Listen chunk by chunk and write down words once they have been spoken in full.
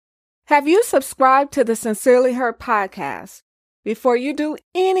Have you subscribed to the Sincerely Her podcast? Before you do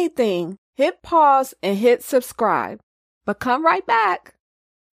anything, hit pause and hit subscribe. But come right back.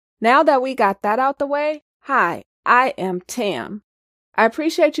 Now that we got that out the way, hi, I am Tam. I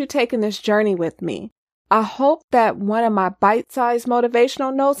appreciate you taking this journey with me. I hope that one of my bite-sized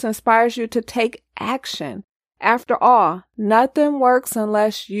motivational notes inspires you to take action. After all, nothing works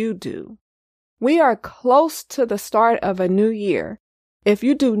unless you do. We are close to the start of a new year. If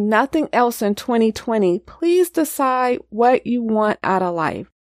you do nothing else in 2020, please decide what you want out of life.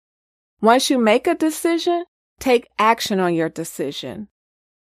 Once you make a decision, take action on your decision.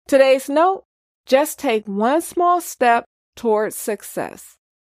 Today's note, just take one small step towards success.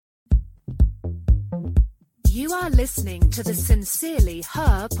 You are listening to the Sincerely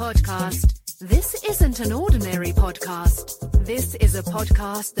Her podcast. This isn't an ordinary podcast. This is a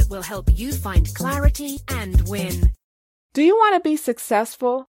podcast that will help you find clarity and win. Do you want to be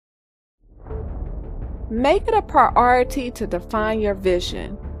successful? Make it a priority to define your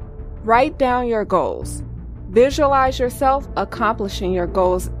vision. Write down your goals. Visualize yourself accomplishing your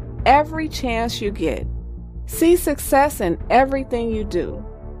goals every chance you get. See success in everything you do.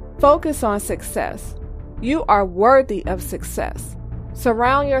 Focus on success. You are worthy of success.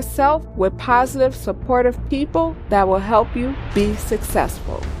 Surround yourself with positive, supportive people that will help you be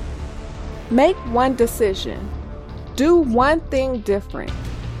successful. Make one decision. Do one thing different.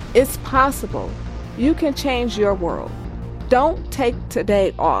 It's possible. You can change your world. Don't take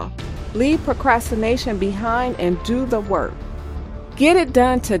today off. Leave procrastination behind and do the work. Get it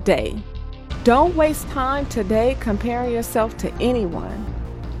done today. Don't waste time today comparing yourself to anyone.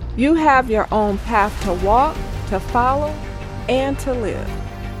 You have your own path to walk, to follow, and to live.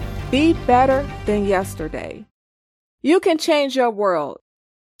 Be better than yesterday. You can change your world.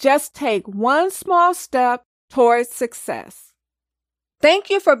 Just take one small step towards success. Thank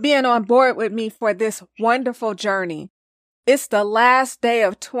you for being on board with me for this wonderful journey. It's the last day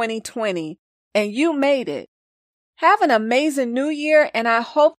of 2020, and you made it. Have an amazing new year, and I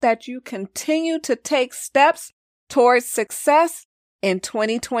hope that you continue to take steps towards success in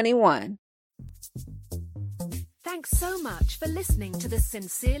 2021. Thanks so much for listening to the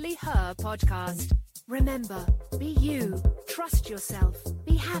Sincerely Her podcast. Remember, be you, trust yourself,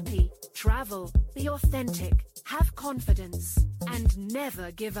 be happy, travel, be authentic, have confidence, and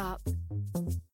never give up.